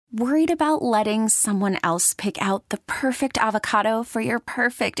Worried about letting someone else pick out the perfect avocado for your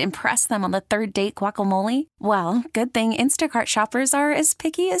perfect impress them on the third date guacamole? Well, good thing Instacart shoppers are as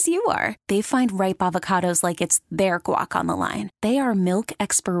picky as you are. They find ripe avocados like it's their guac on the line. They are milk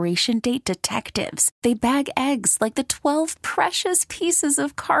expiration date detectives. They bag eggs like the 12 precious pieces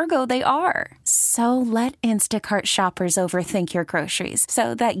of cargo they are. So let Instacart shoppers overthink your groceries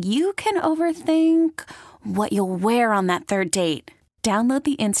so that you can overthink what you'll wear on that third date. Download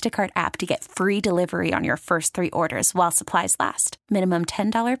the Instacart app to get free delivery on your first 3 orders while supplies last. Minimum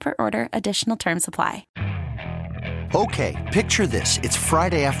 $10 per order. Additional terms apply. Okay, picture this. It's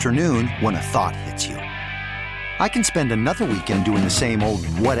Friday afternoon when a thought hits you. I can spend another weekend doing the same old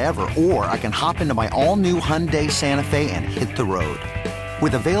whatever, or I can hop into my all-new Hyundai Santa Fe and hit the road.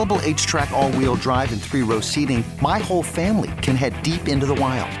 With available H-Track all-wheel drive and 3-row seating, my whole family can head deep into the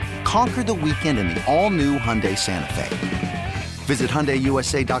wild. Conquer the weekend in the all-new Hyundai Santa Fe. Visit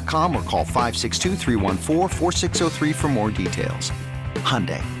HyundaiUSA.com or call 562-314-4603 for more details.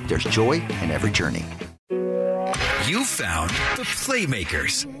 Hyundai, there's joy in every journey. You found the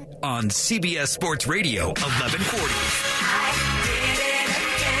Playmakers on CBS Sports Radio 1140.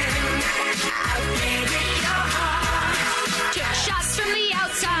 Took shots from the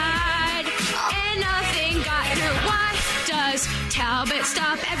outside and nothing got through. Why does Talbot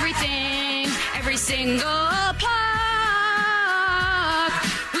stop everything? Every single play.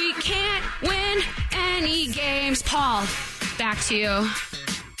 Games. Paul, back to you.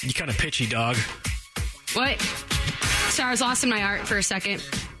 You kind of pitchy, dog. What? Sorry, I was lost in my art for a second.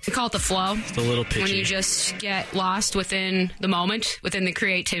 We call it the flow. It's a little pitchy. When you just get lost within the moment, within the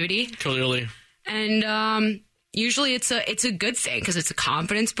creativity. Clearly. And usually it's a good thing because it's a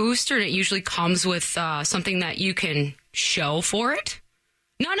confidence booster, and it usually comes with something that you can show for it.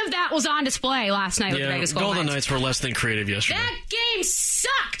 None of that was on display last night with the Vegas Golden Knights were less than creative yesterday. That game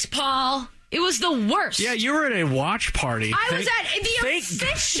sucked, Paul. It was the worst. Yeah, you were at a watch party. I was at the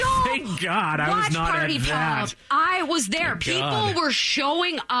official Thank God I was not party, at that. Paul. I was there. Thank People God. were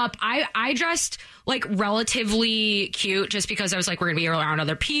showing up. I dressed like relatively cute just because I was like, we're going to be around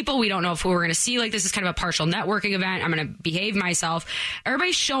other people. We don't know if we're going to see. Like, this is kind of a partial networking event. I'm going to behave myself.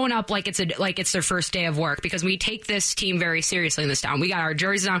 Everybody's showing up like it's their first day of work because we take this team very seriously in this town. We got our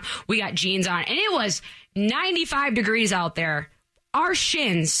jerseys on. We got jeans on. And it was 95 degrees out there. Our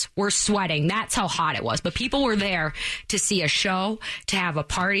shins were sweating. That's how hot it was. But people were there to see a show, to have a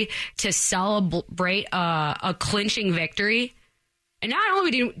party, to celebrate a clinching victory. And not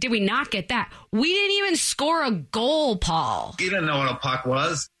only did we not get that, we didn't even score a goal, Paul. You didn't know what a puck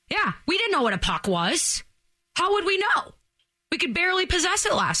was? Yeah, we didn't know what a puck was. How would we know? We could barely possess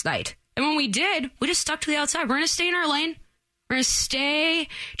it last night. And when we did, we just stuck to the outside. We're going to stay in our lane. We're going to stay,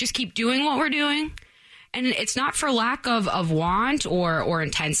 just keep doing what we're doing. And it's not for lack of want or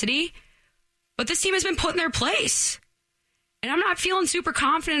intensity, but this team has been put in their place. And I'm not feeling super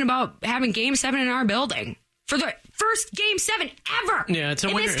confident about having Game 7 in our building for the first Game 7 ever Yeah, it's a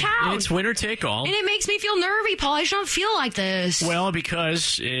in winner. this town. It's winner take all. And it makes me feel nervy, Paul. I just don't feel like this. Well,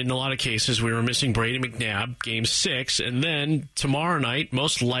 because in a lot of cases we were missing Brady McNabb, Game 6, and then tomorrow night,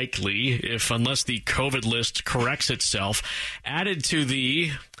 most likely, unless the COVID list corrects itself, added to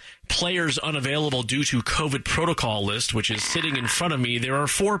the players unavailable due to COVID protocol list, which is sitting in front of me. There are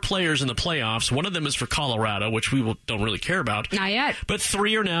 4 players in the playoffs. One of them is for Colorado, which we don't really care about. Not yet. But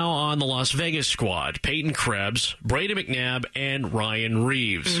 3 are now on the Las Vegas squad. Peyton Krebs, Brady McNabb, and Ryan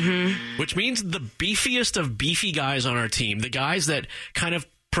Reeves. Mm-hmm. Which means the beefiest of beefy guys on our team, the guys that kind of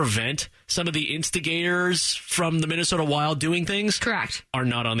prevent some of the instigators from the Minnesota Wild doing things. Correct. Are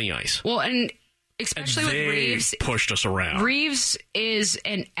not on the ice. Well, and especially with Reeves. Pushed us around. Reeves is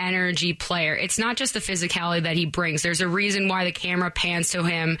an energy player. It's not just the physicality that he brings. There's a reason why the camera pans to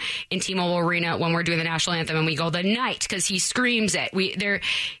him in T-Mobile Arena when we're doing the national anthem and we go the night because he screams it.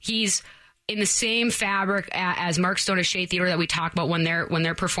 He's in the same fabric as Mark Stone at Shea Theater that we talk about when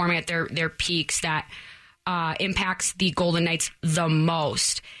they're performing at their peaks that impacts the Golden Knights the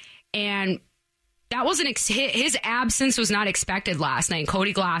most. And that wasn't his absence was not expected last night.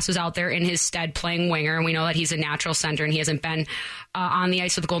 Cody Glass was out there in his stead playing winger, and we know that he's a natural center, and he hasn't been on the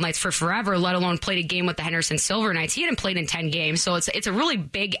ice with the Golden Knights for forever, let alone played a game with the Henderson Silver Knights. He hadn't played in 10 games, so it's a really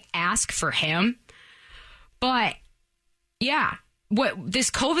big ask for him. But, yeah, what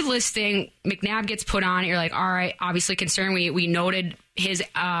this COVID list thing, McNabb gets put on, you're like, all right, obviously concerned. We noted his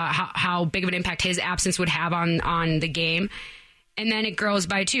how big of an impact his absence would have on the game. And then it grows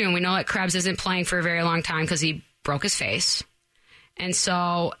by 2. And we know that Krebs isn't playing for a very long time because he broke his face. And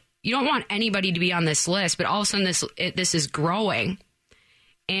so you don't want anybody to be on this list, but all of a sudden this is growing.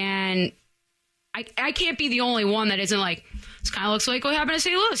 And I can't be the only one that isn't like, This kind of looks like what happened to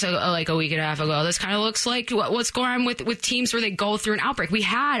St. Louis like a week and a half ago. This kind of looks like what's going on with teams where they go through an outbreak. We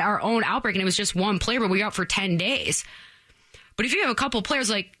had our own outbreak, and it was just one player, but we were out for 10 days. But if you have a couple players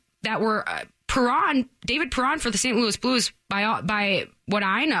like that were David Perron for the St. Louis Blues, by what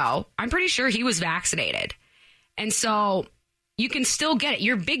I know, I'm pretty sure he was vaccinated. And so you can still get it.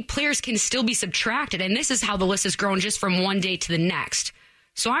 Your big players can still be subtracted. And this is how the list has grown just from one day to the next.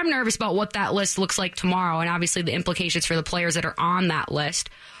 So I'm nervous about what that list looks like tomorrow, and obviously the implications for the players that are on that list.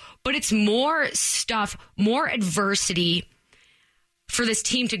 But it's more stuff, more adversity for this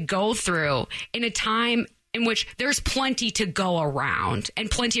team to go through in a time in which there's plenty to go around and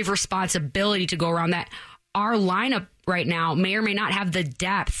plenty of responsibility to go around that our lineup right now may or may not have the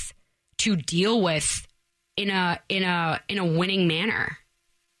depth to deal with in a winning manner.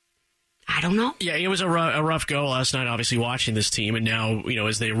 I don't know. Yeah, it was a rough go last night, obviously, watching this team. And now,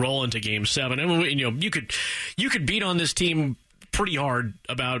 as they roll into Game 7, I mean, you could beat on this team pretty hard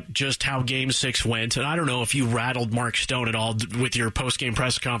about just how Game 6 went. And I don't know if you rattled Mark Stone at all with your post-game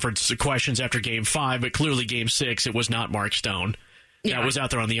press conference questions after Game 5, but clearly Game 6, it was not Mark Stone. Yeah. That was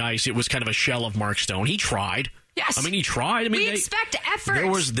out there on the ice. It was kind of a shell of Mark Stone. He tried. Yes. I mean, he tried. I mean, we expect effort, there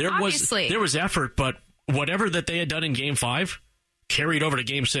was effort, but whatever that they had done in Game 5 carried over to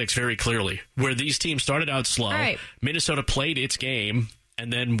Game 6 very clearly, where these teams started out slow. Right. Minnesota played its game,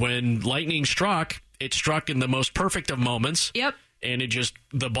 and then when lightning struck, it struck in the most perfect of moments. Yep. And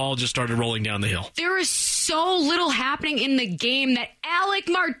the ball just started rolling down the hill. There was so little happening in the game that Alec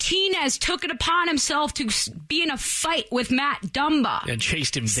Martinez took it upon himself to be in a fight with Matt Dumba. And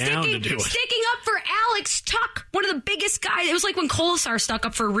chased him down to do it. Sticking up for Alex Tuck, one of the biggest guys. It was like when Colasar stuck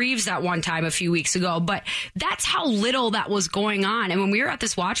up for Reeves that one time a few weeks ago. But that's how little that was going on. And when we were at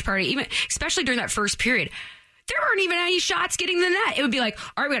this watch party, even especially during that first period, there weren't even any shots getting the net. It would be like,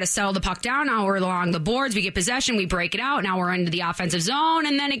 all right, we got to settle the puck down. Now we're along the boards. We get possession. We break it out. Now we're into the offensive zone.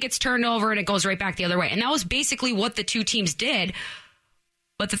 And then it gets turned over and it goes right back the other way. And that was basically what the two teams did.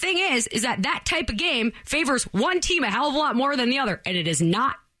 But the thing is that type of game favors one team a hell of a lot more than the other. And it is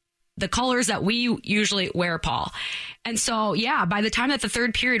not the colors that we usually wear, Paul. And so, yeah, by the time that the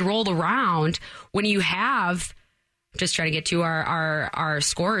third period rolled around, when you have... Just trying to get to our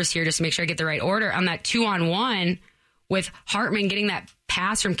scorers here just to make sure I get the right order. On that 2-on-1 with Hartman getting that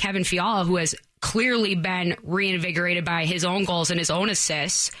pass from Kevin Fiala, who has clearly been reinvigorated by his own goals and his own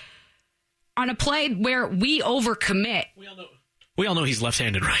assists, on a play where we overcommit. We all know he's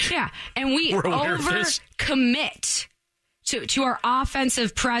left-handed, right? Yeah, and we overcommit to our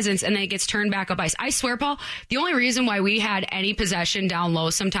offensive presence, and then it gets turned back up ice. I swear, Paul, the only reason why we had any possession down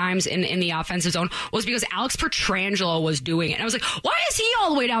low sometimes in the offensive zone was because Alex Pietrangelo was doing it. And I was like, why is he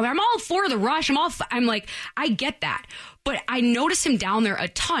all the way down there? I'm all for the rush. I'm like, I get that. But I notice him down there a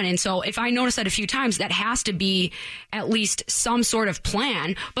ton. And so if I notice that a few times, that has to be at least some sort of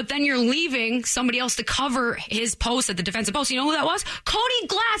plan. But then you're leaving somebody else to cover his post at the defensive post. You know who that was? Cody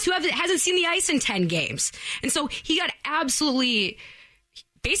Glass, who hasn't seen the ice in 10 games. And so he got absolutely,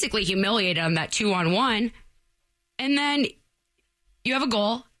 basically humiliated on that 2-on-1. And then you have a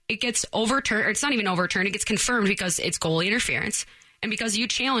goal. It gets overturned. Or it's not even overturned. It gets confirmed because it's goalie interference. And because you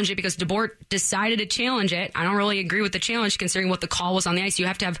challenge it, because DeBoer decided to challenge it, I don't really agree with the challenge considering what the call was on the ice. You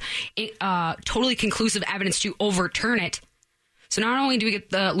have to have totally conclusive evidence to overturn it. So not only do we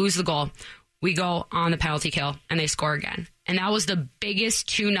lose the goal, we go on the penalty kill and they score again. And that was the biggest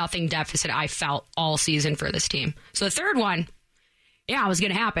 2-0 deficit I felt all season for this team. So the third one, yeah, it was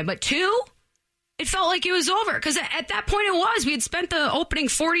going to happen. But 2, it felt like it was over because at that point it was. We had spent the opening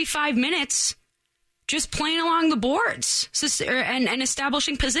 45 minutes just playing along the boards and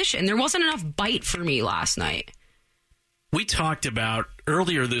establishing position. There wasn't enough bite for me last night. We talked about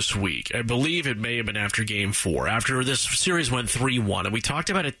earlier this week, I believe it may have been after Game 4, after this series went 3-1, and we talked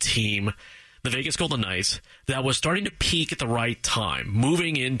about a team, the Vegas Golden Knights, that was starting to peak at the right time,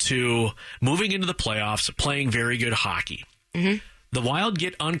 moving into the playoffs, playing very good hockey. Mm-hmm. The Wild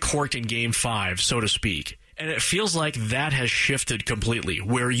get uncorked in Game 5, so to speak. And it feels like that has shifted completely,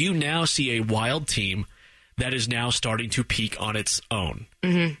 where you now see a Wild team that is now starting to peak on its own.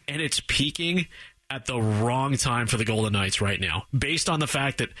 Mm-hmm. And it's peaking at the wrong time for the Golden Knights right now, based on the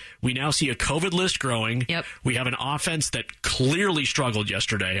fact that we now see a COVID list growing. Yep. We have an offense that clearly struggled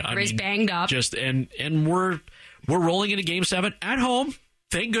yesterday. Everybody's banged up. And we're rolling into Game 7 at home.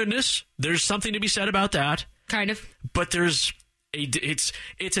 Thank goodness. There's something to be said about that. Kind of. But it's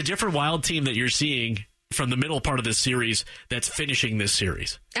a different Wild team that you're seeing from the middle part of this series that's finishing this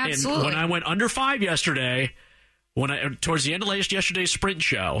series. Absolutely. And when I went under 5 yesterday, towards the end of yesterday's sprint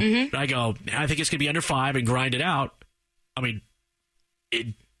show, I go, I think it's going to be under 5 and grind it out. I mean,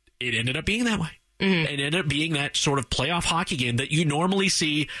 it ended up being that way. And it ended up being that sort of playoff hockey game that you normally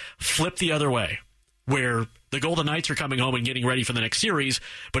see flip the other way, where the Golden Knights are coming home and getting ready for the next series,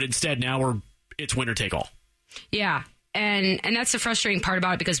 but instead now it's winner take all. Yeah. And that's the frustrating part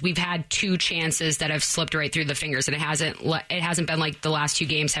about it, because we've had 2 chances that have slipped right through the fingers, and it hasn't been like the last 2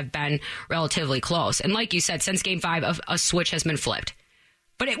 games have been relatively close. And like you said, since Game 5, a switch has been flipped.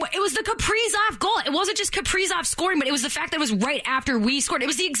 But it was the Kaprizov goal. It wasn't just Kaprizov scoring, but it was the fact that it was right after we scored. It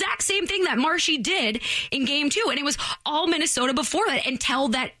was the exact same thing that Marshy did in Game 2, and it was all Minnesota before that until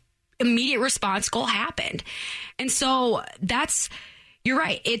that immediate response goal happened. And so you're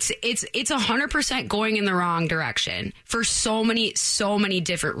right. It's 100% going in the wrong direction for so many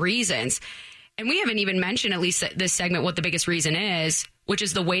different reasons. And we haven't even mentioned, at least this segment, what the biggest reason is, which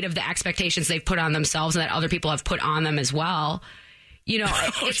is the weight of the expectations they've put on themselves and that other people have put on them as well. You know,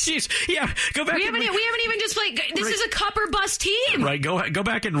 yeah. Go back. We haven't even just played. This is a cup or bust team, right? Go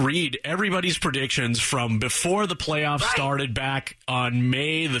back and read everybody's predictions from before the playoffs started back on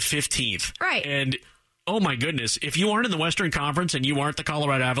May the 15th, right? And oh my goodness, if you aren't in the Western Conference and you aren't the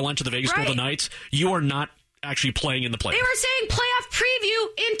Colorado Avalanche or the Vegas Golden Knights, you are not actually playing in the playoffs. They were saying playoff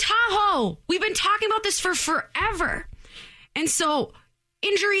preview in Tahoe. We've been talking about this for forever, and so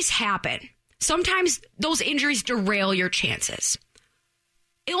injuries happen. Sometimes those injuries derail your chances.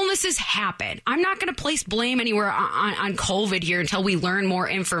 Illnesses happen. I'm not going to place blame anywhere on COVID here until we learn more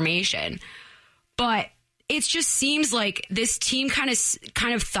information. But it just seems like this team kind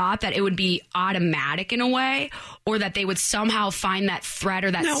of thought that it would be automatic in a way, or that they would somehow find that thread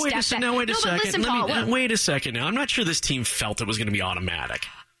or that step. Wait a second. Listen, Paul, wait a second now. I'm not sure this team felt it was going to be automatic.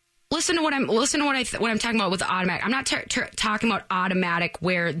 Listen to what I'm talking about with automatic. I'm not talking about automatic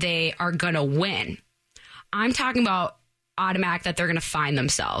where they are going to win. I'm talking about automatic that they're going to find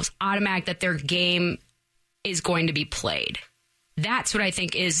themselves, automatic that their game is going to be played. That's what I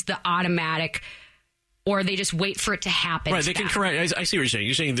think is the automatic, or they just wait for it to happen. Right, they can correct. I see what you're saying.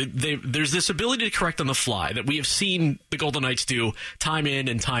 You're saying that there's this ability to correct on the fly that we have seen the Golden Knights do time in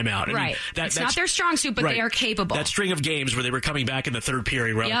and time out. I mean, it's not their strong suit, but they are capable. That string of games where they were coming back in the third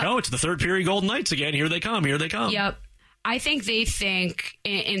period, we're like, oh, it's the third period Golden Knights again. Here they come. Yep. I think they think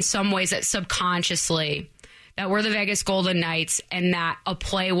in some ways that subconsciously that we're the Vegas Golden Knights and that a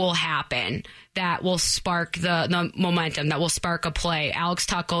play will happen that will spark the momentum, that will spark a play. Alex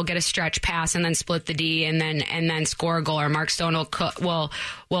Tuch will get a stretch pass and then split the D and then score a goal. Or Mark Stone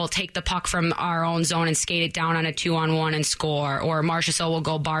will take the puck from our own zone and skate it down on a 2-on-1 and score. Or Marchessault will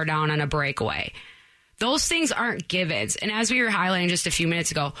go bar down on a breakaway. Those things aren't givens. And as we were highlighting just a few minutes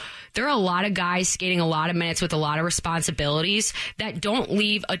ago, there are a lot of guys skating a lot of minutes with a lot of responsibilities that don't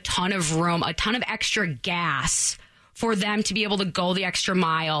leave a ton of room, a ton of extra gas for them to be able to go the extra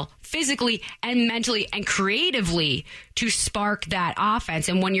mile physically and mentally and creatively to spark that offense.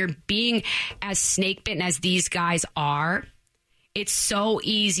 And when you're being as snake bitten as these guys are, it's so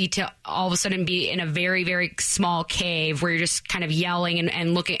easy to all of a sudden be in a very, very small cave where you're just kind of yelling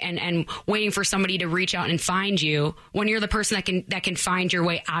and looking and waiting for somebody to reach out and find you, when you're the person that can find your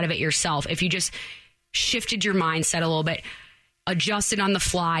way out of it yourself. If you just shifted your mindset a little bit, adjusted on the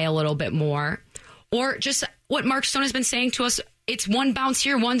fly a little bit more, or just what Mark Stone has been saying to us, it's one bounce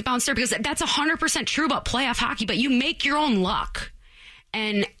here, one bounce there, because that's 100% true about playoff hockey, but you make your own luck.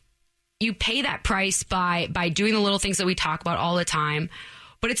 And you pay that price by doing the little things that we talk about all the time.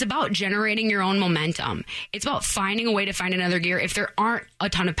 But it's about generating your own momentum. It's about finding a way to find another gear if there aren't a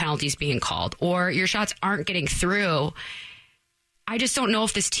ton of penalties being called or your shots aren't getting through. I just don't know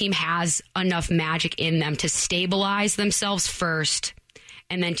if this team has enough magic in them to stabilize themselves first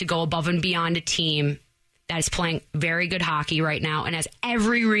and then to go above and beyond a team that is playing very good hockey right now and has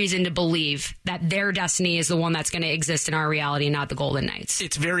every reason to believe that their destiny is the one that's going to exist in our reality, not the Golden Knights.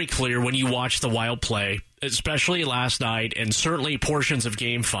 It's very clear when you watch the Wild play, especially last night and certainly portions of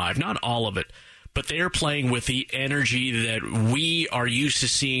Game 5, not all of it, but they are playing with the energy that we are used to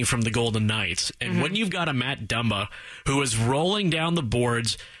seeing from the Golden Knights. And when you've got a Matt Dumba who is rolling down the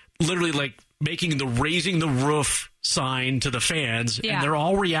boards, literally like making the raising the roof sign to the fans, and they're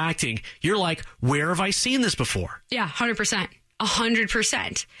all reacting, you're like, where have I seen this before? Yeah, 100%.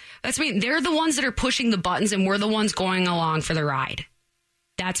 100%. They're the ones that are pushing the buttons, and we're the ones going along for the ride.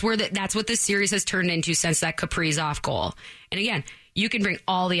 That's what this series has turned into since that Kaprizov goal. And again, you can bring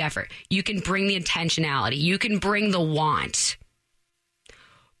all the effort. You can bring the intentionality. You can bring the want.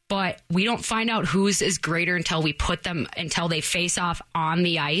 But we don't find out whose is greater until they face off on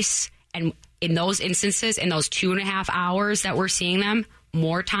the ice. And in those instances, in those 2.5 hours that we're seeing them,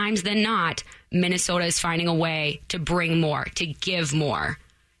 more times than not, Minnesota is finding a way to bring more, to give more,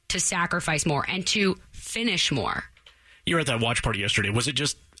 to sacrifice more, and to finish more. You were at that watch party yesterday. Was it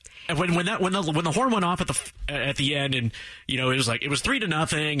just when the horn went off at the end, and it was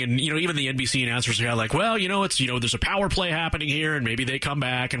 3-0, and even the NBC announcers were like, well, it's there's a power play happening here, and maybe they come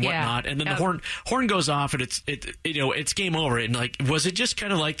back and whatnot, and then the horn goes off, and it's game over. And was it just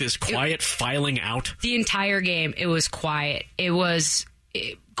kind of like this quiet filing out? The entire game, it was quiet. It was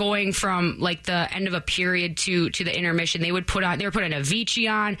going from the end of a period to the intermission. They were putting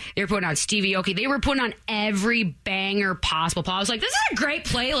Avicii on, they were putting on Stevie Aoki, they were putting on every banger possible. Paul was like, this is a great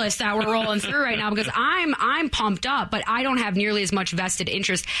playlist that we're rolling through right now, because I'm pumped up, but I don't have nearly as much vested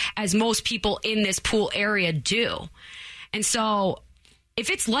interest as most people in this pool area do. And so if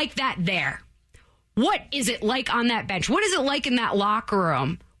it's like that there, what is it like on that bench? What is it like in that locker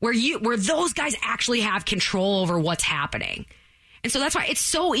room where those guys actually have control over what's happening? And so that's why it's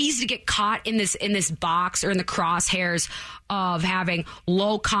so easy to get caught in this box or in the crosshairs of having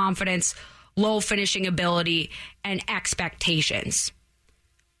low confidence, low finishing ability, and expectations.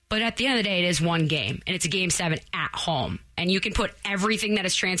 But at the end of the day, it is one game, and it's a Game 7 at home. And you can put everything that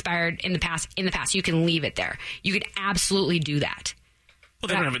has transpired in the past. You can leave it there. You can absolutely do that. Well,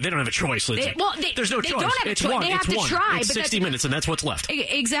 they don't have a choice, Lindsay. There's no choice. Don't have a choice. They have to try. It's 60 minutes, and that's what's left.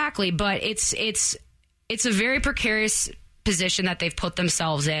 Exactly, but it's a very precarious position that they've put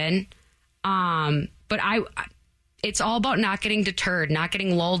themselves in. But it's all about not getting deterred, not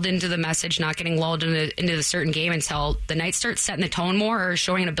getting lulled into the message, not getting lulled into the certain game until the Knights start setting the tone more or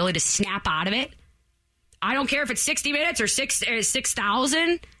showing an ability to snap out of it. I don't care if it's 60 minutes or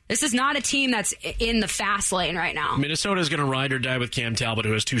 6,000. This is not a team that's in the fast lane right now. Minnesota is going to ride or die with Cam Talbot,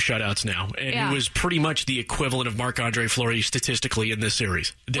 who has 2 shutouts now, and who is pretty much the equivalent of Marc-Andre Fleury statistically in this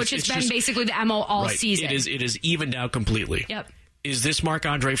series. Which has been basically the MO all season. It is evened out completely. Yep. Is this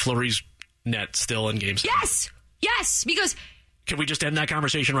Marc-Andre Fleury's net still in Game 7? Yes, because... Can we just end that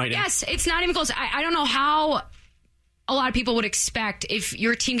conversation right now? Yes, it's not even close. I don't know how a lot of people would expect if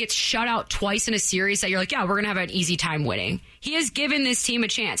your team gets shut out twice in a series that you're like, yeah, we're going to have an easy time winning. He has given this team a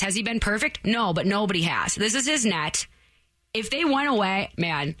chance. Has he been perfect? No, but nobody has. This is his net. If they went away,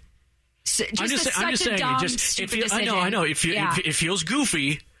 man, I'm just saying, I know. It feels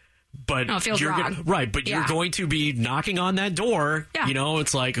goofy, but it feels wrong. But you're going to be knocking on that door. Yeah.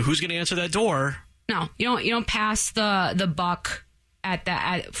 It's like, who's going to answer that door? No, you don't pass the buck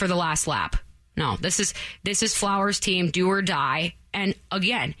for the last lap. No, this is Flowers' team, do or die. And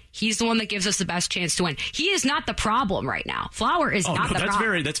again, he's the one that gives us the best chance to win. He is not the problem right now. Flower is not the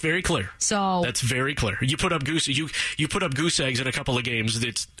problem. That's very clear. So that's very clear. You put up goose eggs in a couple of games.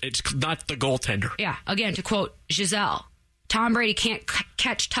 It's not the goaltender. Yeah. Again, to quote Giselle, Tom Brady can't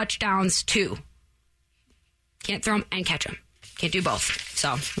catch touchdowns too. Can't throw them and catch them. Can't do both.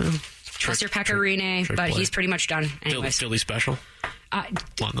 So trust your Pecorine, but he's pretty much done. Anyways. Philly special.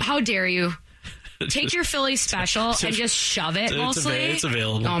 How dare you? Take your Philly special and just shove it. Mostly, it's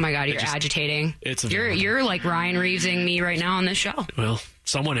available. Oh my God, you're agitating. It's available. You're like Ryan Reevesing me right now on this show. Well,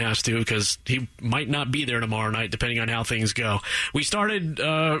 someone has to, because he might not be there tomorrow night, depending on how things go. We started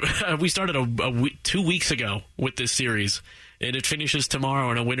 2 weeks ago with this series, and it finishes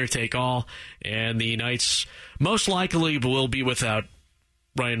tomorrow in a winner take all. And the Knights most likely will be without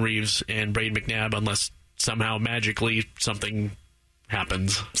Ryan Reeves and Brayden McNabb, unless somehow magically something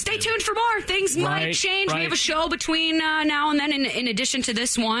happens. Stay tuned for more. Things might change. We have a show between now and then in addition to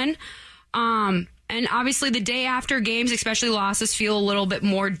this one. And obviously the day after games, especially losses, feel a little bit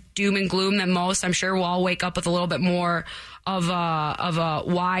more doom and gloom than most. I'm sure we'll all wake up with a little bit more of a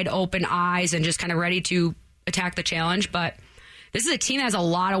wide open eyes and just kind of ready to attack the challenge. But this is a team that has a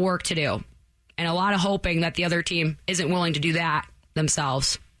lot of work to do and a lot of hoping that the other team isn't willing to do that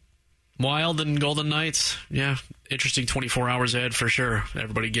themselves. Wild and Golden Knights, yeah, interesting 24 hours ahead for sure.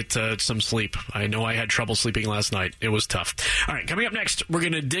 Everybody get some sleep. I know I had trouble sleeping last night. It was tough. All right, coming up next, we're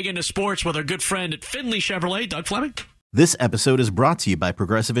going to dig into sports with our good friend at Findlay Chevrolet, Doug Fleming. This episode is brought to you by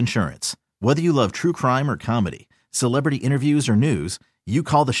Progressive Insurance. Whether you love true crime or comedy, celebrity interviews or news, you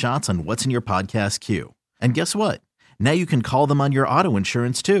call the shots on what's in your podcast queue. And guess what? Now you can call them on your auto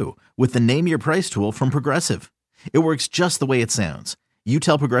insurance too with the Name Your Price tool from Progressive. It works just the way it sounds. You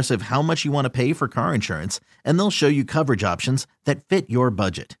tell Progressive how much you want to pay for car insurance, and they'll show you coverage options that fit your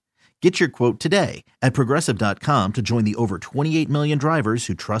budget. Get your quote today at Progressive.com to join the over 28 million drivers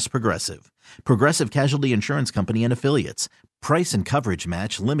who trust Progressive. Progressive Casualty Insurance Company and Affiliates. Price and coverage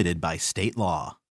match limited by state law.